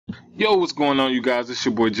Yo, what's going on, you guys? It's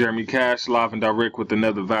your boy Jeremy Cash, live and direct with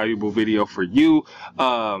another valuable video for you.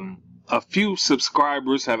 A few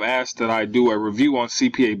subscribers have asked that I do a review on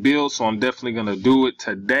Cpabuild, so I'm definitely going to do it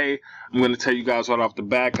today. I'm going to tell you guys right off the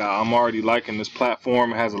back, I'm already liking this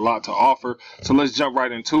platform. It has a lot to offer, so let's jump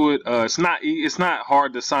right into it. It's not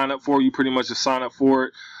hard to sign up for. You pretty much just sign up for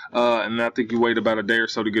it, and I think you wait about a day or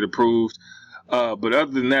so to get approved. But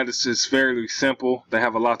other than that, it's just fairly simple. They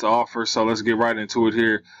have a lot to offer, so let's get right into it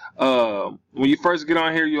here. When you first get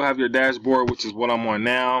on here, you'll have your dashboard, which is what I'm on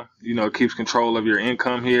now. You know, it keeps control of your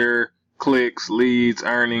income here, clicks, leads,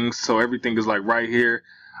 earnings, so everything is like right here.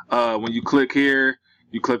 When you click here,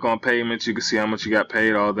 you click on payments, you can see how much you got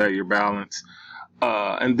paid, all that, your balance.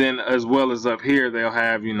 And then as well as up here, they'll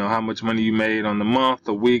have, you know, how much money you made on the month,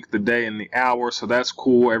 the week, the day, and the hour. So that's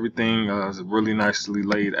cool. Everything is really nicely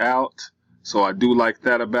laid out. So I do like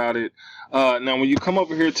that about it. Now when you come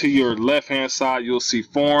over here to your left hand side, you'll see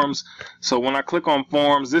forms. So when I click on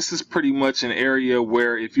forms, this is pretty much an area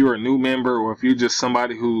where if you're a new member or if you're just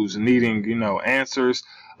somebody who's needing, you know, answers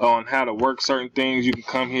on how to work certain things, you can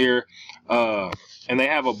come here. And they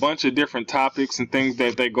have a bunch of different topics and things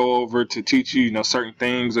that they go over to teach you, you know, certain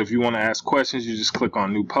things. If you want to ask questions, you just click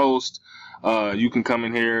on new post. You can come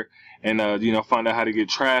in here and you know, find out how to get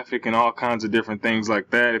traffic and all kinds of different things like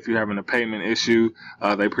that. If you're having a payment issue,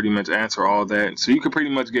 they pretty much answer all that. So you can pretty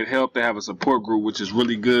much get help. They have a support group, which is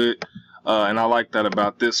really good, and I like that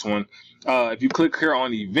about this one. If you click here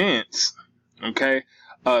on events, okay,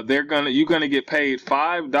 you're gonna get paid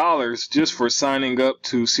 $5 just for signing up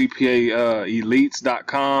to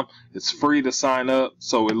Cpaelites.com. It's free to sign up,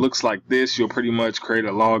 so it looks like this. You'll pretty much create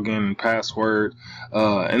a login and password,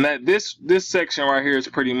 and that this section right here is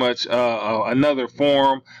pretty much another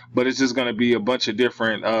form, but it's just gonna be a bunch of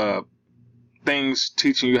different things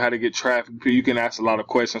teaching you how to get traffic. You can ask a lot of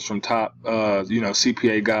questions from top you know,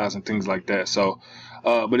 CPA guys and things like that. So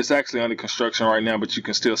but it's actually under construction right now, but you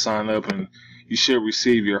can still sign up and you should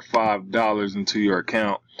receive your $5 into your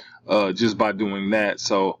account just by doing that.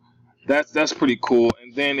 So that's pretty cool.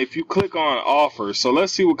 And then if you click on offers, so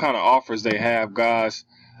let's see what kind of offers they have, guys,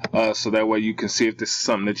 so that way you can see if this is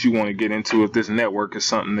something that you want to get into, if this network is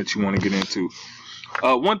something that you want to get into.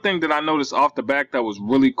 One thing that I noticed off the back that was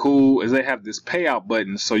really cool is they have this payout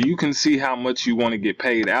button, so you can see how much you want to get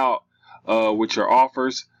paid out with your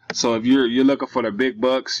offers. So if you're looking for the big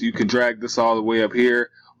bucks, you can drag this all the way up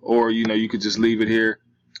here, or you know, you could just leave it here,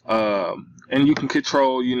 and you can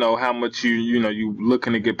control, you know, how much you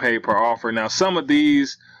looking to get paid per offer. Now some of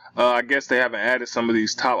these, I guess they haven't added some of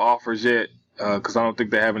these top offers yet, because I don't think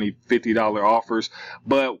they have any $50 offers.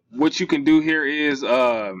 But what you can do here is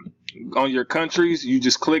on your countries, you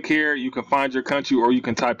just click here. You can find your country, or you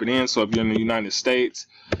can type it in. So if you're in the United States,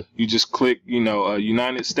 you just click, you know,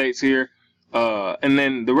 United States here. And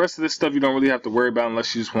then the rest of this stuff you don't really have to worry about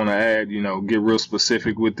unless you just want to add, you know, get real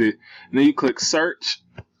specific with it. And then you click search,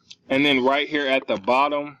 and then right here at the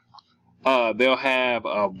bottom, they'll have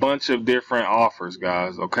a bunch of different offers,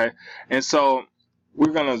 guys. Okay, and so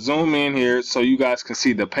we're gonna zoom in here so you guys can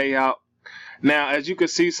see the payout. Now, as you can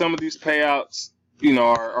see, some of these payouts, you know,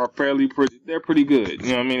 are they're pretty good. You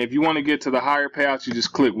know what I mean? If you want to get to the higher payouts, you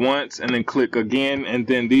just click once and then click again, and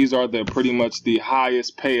then these are pretty much the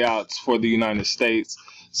highest payouts for the United States.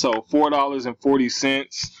 So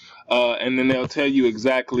 $4.40, and then they'll tell you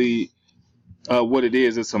exactly what it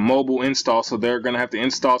is. It's a mobile install, so they're gonna have to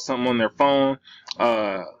install something on their phone.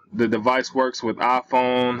 The device works with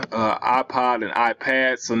iPhone, iPod, and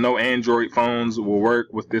iPad, so no Android phones will work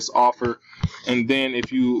with this offer. And then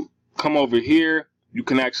if you come over here, you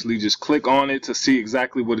can actually just click on it to see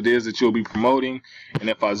exactly what it is that you'll be promoting. And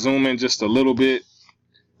if I zoom in just a little bit,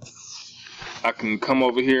 I can come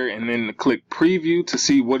over here and then click preview to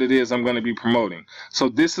see what it is I'm going to be promoting. So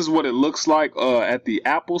this is what it looks like at the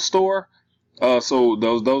Apple Store. So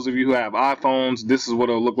those of you who have iPhones, this is what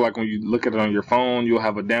it'll look like when you look at it on your phone. You'll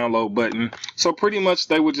have a download button. So pretty much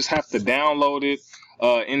they would just have to download it,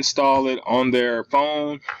 install it on their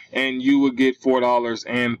phone, and you would get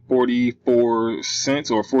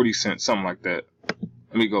 $4.44 or 40 cents, something like that.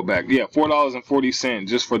 Let me go back. Yeah, $4.40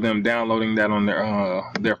 just for them downloading that on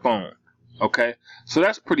their phone. Okay, so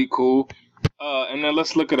that's pretty cool. And then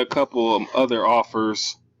let's look at a couple of other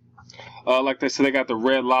offers. Like they said, they got the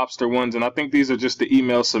Red Lobster ones, and I think these are just the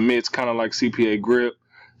email submits, kind of like CPA Grip.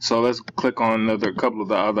 So let's click on a couple of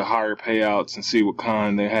the other higher payouts and see what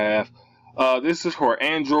kind they have. This is for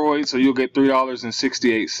Android, so you'll get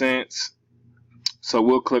 $3.68. So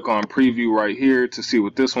we'll click on preview right here to see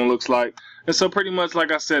what this one looks like. And so pretty much,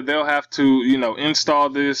 like I said, they'll have to, you know, install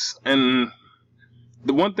this and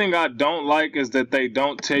The one thing I don't like is that they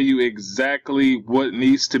don't tell you exactly what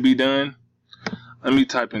needs to be done. Let me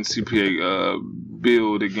type in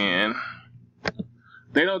Cpabuild again.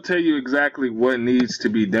 They don't tell you exactly what needs to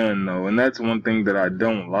be done though, and that's one thing that I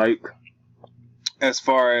don't like. As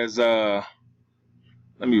far as let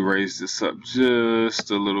me raise this up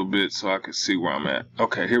just a little bit so I can see where I'm at.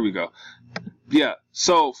 Okay, here we go. Yeah,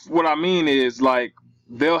 so what I mean is, like,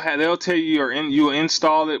 they'll tell you you'll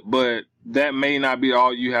install it, but that may not be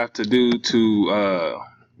all you have to do to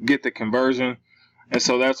get the conversion. And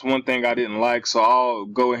so that's one thing I didn't like. So I'll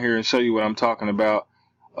go in here and show you what I'm talking about.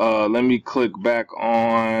 Let me click back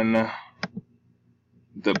on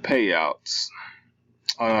the payouts.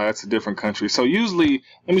 Oh, no, that's a different country. So usually,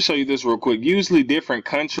 let me show you this real quick. Usually different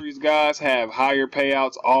countries, guys, have higher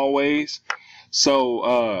payouts always.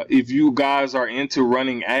 So if you guys are into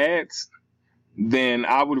running ads, then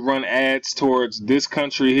I would run ads towards this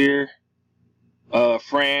country here,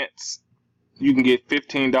 France. You can get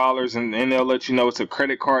 $15 and they'll let you know it's a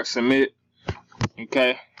credit card submit.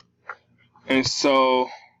 Okay. And so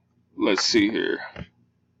let's see here.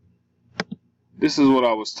 This is what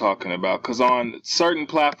I was talking about, because on certain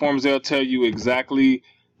platforms they'll tell you exactly,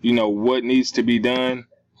 you know, what needs to be done.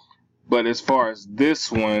 But as far as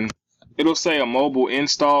this one, it'll say a mobile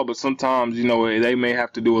install, but sometimes, you know, they may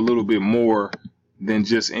have to do a little bit more than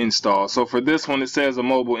just install. So for this one, it says a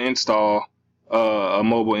mobile install,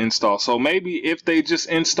 So maybe if they just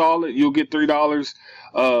install it, you'll get $3.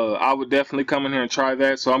 I would definitely come in here and try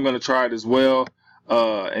that. So I'm going to try it as well.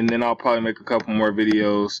 And then I'll probably make a couple more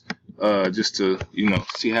videos just to, you know,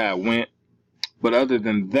 see how it went. But other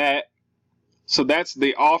than that, so that's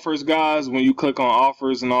the offers, guys. When you click on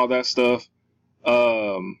offers and all that stuff,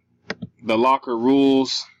 the locker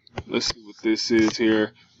rules. Let's see what this is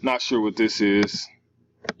here. Not sure what this is.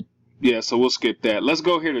 Yeah, so we'll skip that. Let's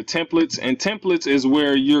go here to templates, and templates is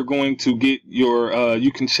where you're going to get your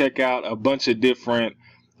you can check out a bunch of different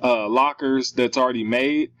lockers that's already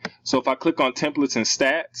made. So if I click on templates and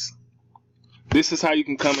stats, this is how you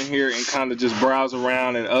can come in here and kind of just browse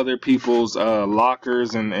around at other people's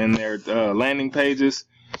lockers and their landing pages.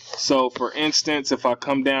 So for instance, if I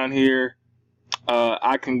come down here,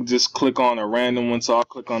 I can just click on a random one. So I'll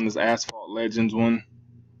click on this Asphalt Legends one.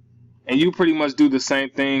 And you pretty much do the same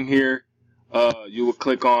thing here. You will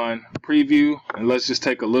click on preview, and let's just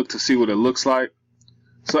take a look to see what it looks like.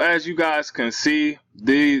 So as you guys can see,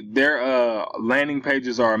 their landing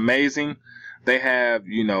pages are amazing. They have,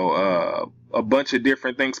 you know, a bunch of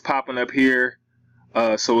different things popping up here.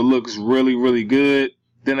 So it looks really, really good.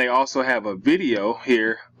 Then they also have a video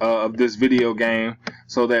here of this video game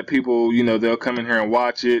so that people, you know, they'll come in here and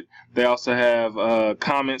watch it. They also have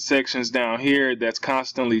comment sections down here that's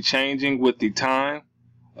constantly changing with the time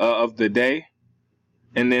of the day.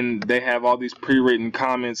 And then they have all these pre-written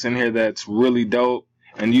comments in here that's really dope.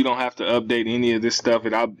 And you don't have to update any of this stuff.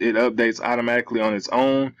 It updates automatically on its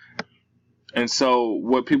own. And so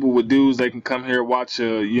what people would do is they can come here, watch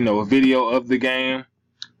a, you know, a video of the game.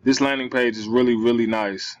 This landing page is really, really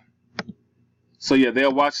nice. So yeah,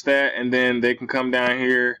 they'll watch that, and then they can come down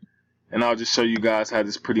here, and I'll just show you guys how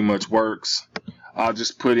this pretty much works. I'll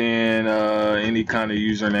just put in any kind of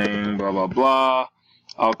username, blah, blah, blah.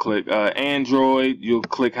 I'll click Android. You'll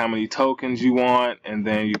click how many tokens you want, and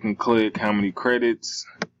then you can click how many credits.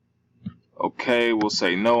 Okay, we'll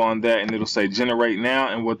say no on that, and it'll say generate now.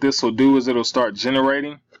 And what this will do is it'll start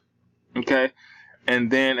generating. Okay.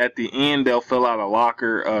 And then at the end, they'll fill out a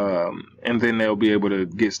locker, and then they'll be able to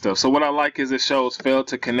get stuff. So what I like is it shows failed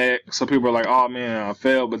to connect. So people are like, oh man, I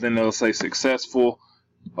failed, but then they'll say successful.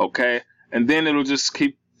 Okay. And then it'll just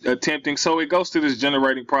keep attempting. So it goes through this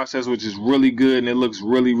generating process, which is really good, and it looks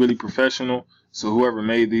really, really professional. So whoever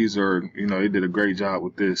made these, or, you know, they did a great job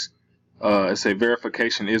with this. It's a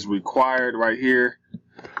verification is required right here.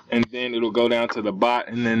 And then it'll go down to the bot,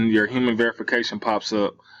 and then your human verification pops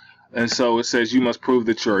up. And so it says you must prove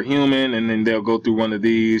that you're a human, and then they'll go through one of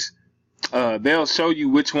these. They'll show you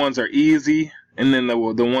which ones are easy, and then the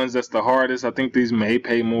ones that's the hardest. I think these may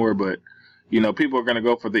pay more, but, you know, people are going to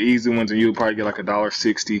go for the easy ones, and you'll probably get like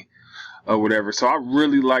 $1.60 or whatever. So I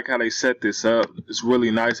really like how they set this up. It's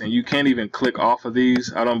really nice, and you can't even click off of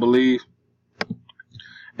these, I don't believe.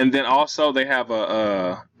 And then also they have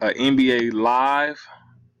a NBA Live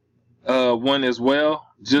one as well,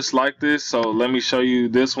 just like this. So let me show you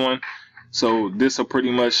this one. So this will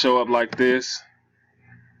pretty much show up like this,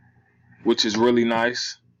 which is really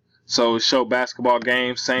nice. So show basketball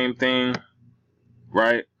game, same thing,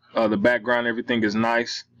 right? The background, everything is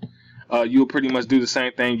nice. you'll pretty much do the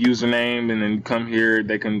same thing, username, and then come here.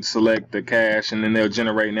 They can select the cache, and then they'll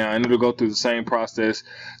generate now, and it'll go through the same process.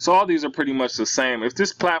 So all these are pretty much the same. If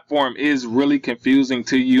this platform is really confusing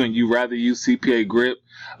to you and you rather use CPA Grip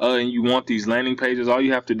and you want these landing pages, all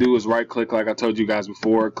you have to do is right click, like I told you guys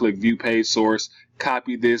before, click View Page Source,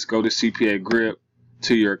 copy this, go to CPA Grip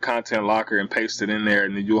to your content locker and paste it in there,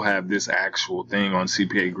 and then you'll have this actual thing on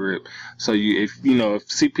CPA Grip. So if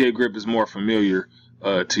CPA Grip is more familiar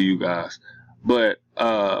to you guys. But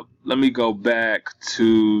let me go back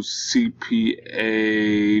to Cpabuild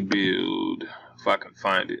if I can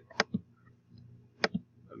find it.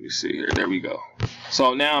 Let me see here. There we go.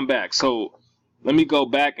 So now I'm back. So let me go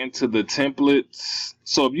back into the templates.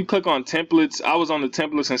 So if you click on templates, I was on the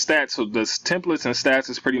templates and stats. So the templates and stats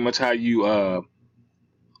is pretty much how you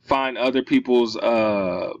find other people's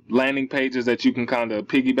landing pages that you can kind of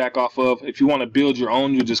piggyback off of. If you want to build your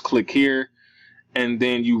own, you just click here and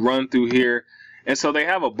then you run through here. And so they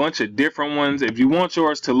have a bunch of different ones. If you want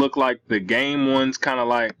yours to look like the game ones, kind of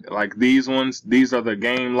like these ones, these are the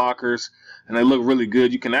game lockers, and they look really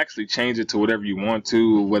good. You can actually change it to whatever you want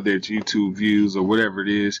to, whether it's YouTube views or whatever it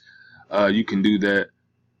is. You can do that.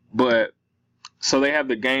 But so they have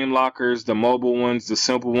the game lockers, the mobile ones, the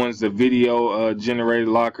simple ones, the video generated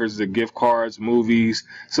lockers, the gift cards, movies.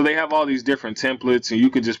 So they have all these different templates, and you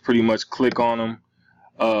can just pretty much click on them.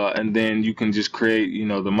 And then you can just create,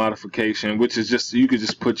 the modification, which is just, you could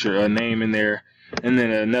just put your name in there and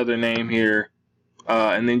then another name here.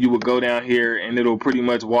 And then you will go down here and it'll pretty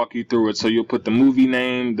much walk you through it. So you'll put the movie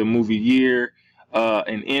name, the movie year,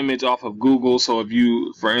 an image off of Google. So if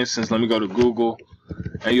you, for instance, let me go to Google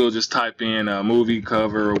and you'll just type in a movie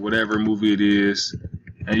cover or whatever movie it is.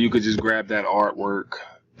 And you could just grab that artwork.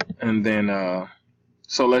 And then,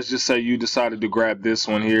 so let's just say you decided to grab this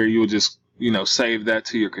one here. You'll just save that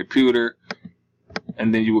to your computer,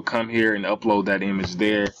 and then you will come here and upload that image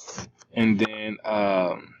there. And then,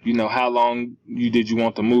 how long did you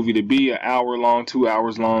want the movie to be? An hour long, 2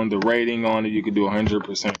 hours long? The rating on it, you could do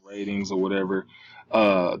 100% ratings or whatever.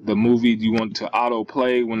 The movie, you want to auto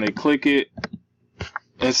play when they click it.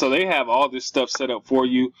 And so they have all this stuff set up for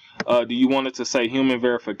you. Do you want it to say human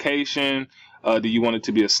verification? Do you want it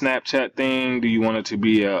to be a Snapchat thing? Do you want it to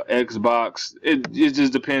be a Xbox? It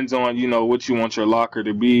just depends on, what you want your locker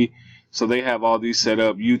to be. So they have all these set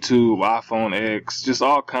up, YouTube, iPhone X, just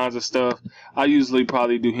all kinds of stuff. I usually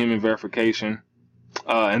probably do human verification.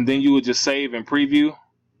 And then you would just save and preview.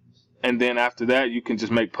 And then after that, you can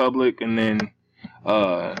just make public. And then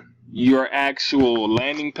your actual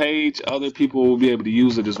landing page, other people will be able to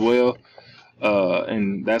use it as well.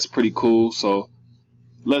 And that's pretty cool. So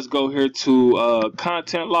let's go here to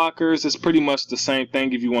content lockers. It's pretty much the same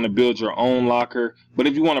thing if you want to build your own locker. But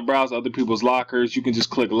if you want to browse other people's lockers, you can just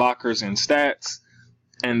click lockers and stats.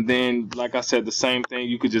 And then, like I said, the same thing.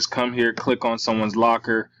 You could just come here, click on someone's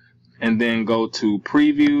locker, and then go to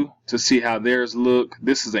preview to see how theirs look.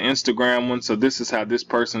 This is an Instagram one, so this is how this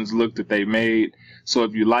person's look that they made. So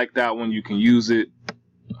if you like that one, you can use it.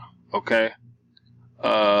 Okay.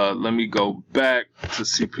 Let me go back to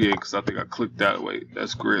CPA because I think I clicked that way.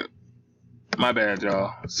 That's Grip. My bad,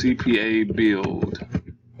 y'all. Cpabuild.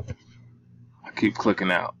 I keep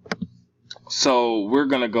clicking out. So we're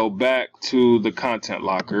going to go back to the content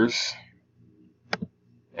lockers.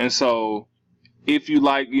 And so if you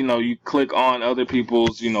like, you click on other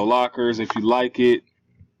people's, lockers. If you like it,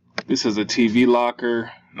 this is a TV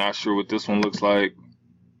locker. Not sure what this one looks like.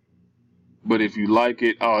 But if you like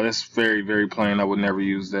it, oh, that's very, very plain. I would never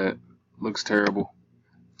use that. Looks terrible.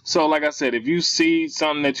 So like I said, if you see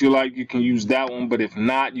something that you like, you can use that one. But if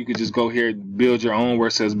not, you could just go here and build your own where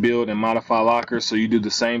it says build and modify locker. So you do the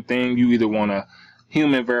same thing. You either want a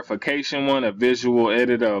human verification one, a visual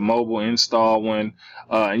editor, a mobile install one.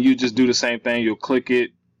 And you just do the same thing. You'll click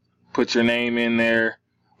it, put your name in there,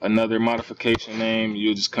 another modification name.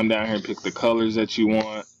 You'll just come down here and pick the colors that you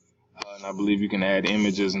want. And I believe you can add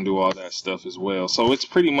images and do all that stuff as well. So it's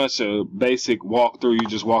pretty much a basic walkthrough. You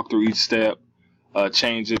just walk through each step,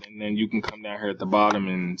 change it, and then you can come down here at the bottom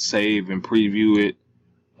and save and preview it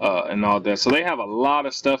and all that. So they have a lot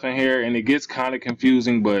of stuff in here, and it gets kind of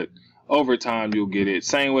confusing, but over time you'll get it.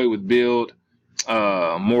 Same way with build.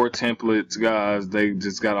 More templates, guys. They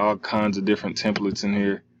just got all kinds of different templates in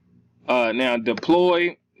here. Now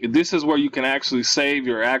deploy. This is where you can actually save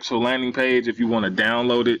your actual landing page if you want to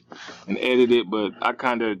download it and edit it. But I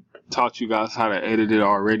kind of taught you guys how to edit it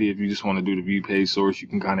already. If you just want to do the view page source, you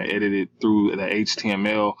can kind of edit it through the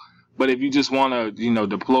HTML. But if you just want to,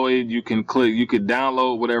 deploy it, you can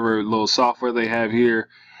download whatever little software they have here.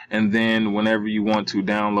 And then whenever you want to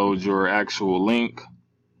download your actual link,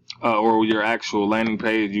 or your actual landing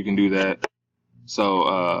page, you can do that.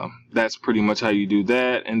 So that's pretty much how you do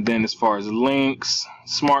that. And then as far as links,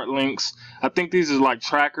 smart links, I think these are like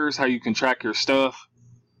trackers, how you can track your stuff.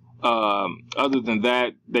 Other than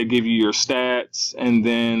that, they give you your stats, and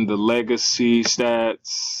then the legacy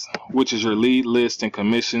stats, which is your lead list and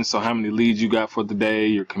commissions. So how many leads you got for the day,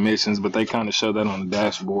 your commissions, but they kind of show that on the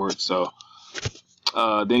dashboard. So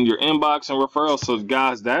then your inbox and referrals. So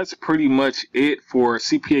guys, that's pretty much it for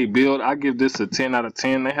Cpabuild. I give this a 10 out of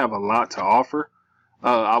 10. They have a lot to offer.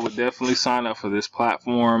 I would definitely sign up for this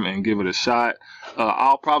platform and give it a shot.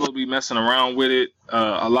 I'll probably be messing around with it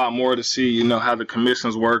a lot more to see, you know, how the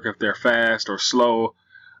commissions work, if they're fast or slow,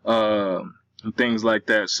 and things like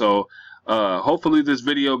that. So hopefully this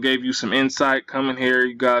video gave you some insight. Come in here,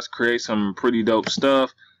 you guys create some pretty dope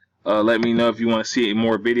stuff. Let me know if you want to see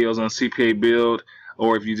more videos on Cpabuild,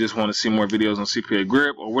 or if you just want to see more videos on CPA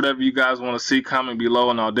Grip, or whatever you guys want to see. Comment below,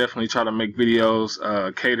 and I'll definitely try to make videos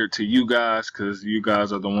catered to you guys, because you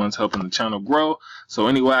guys are the ones helping the channel grow. So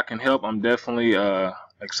any way I can help, I'm definitely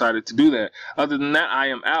excited to do that. Other than that, I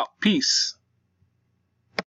am out. Peace.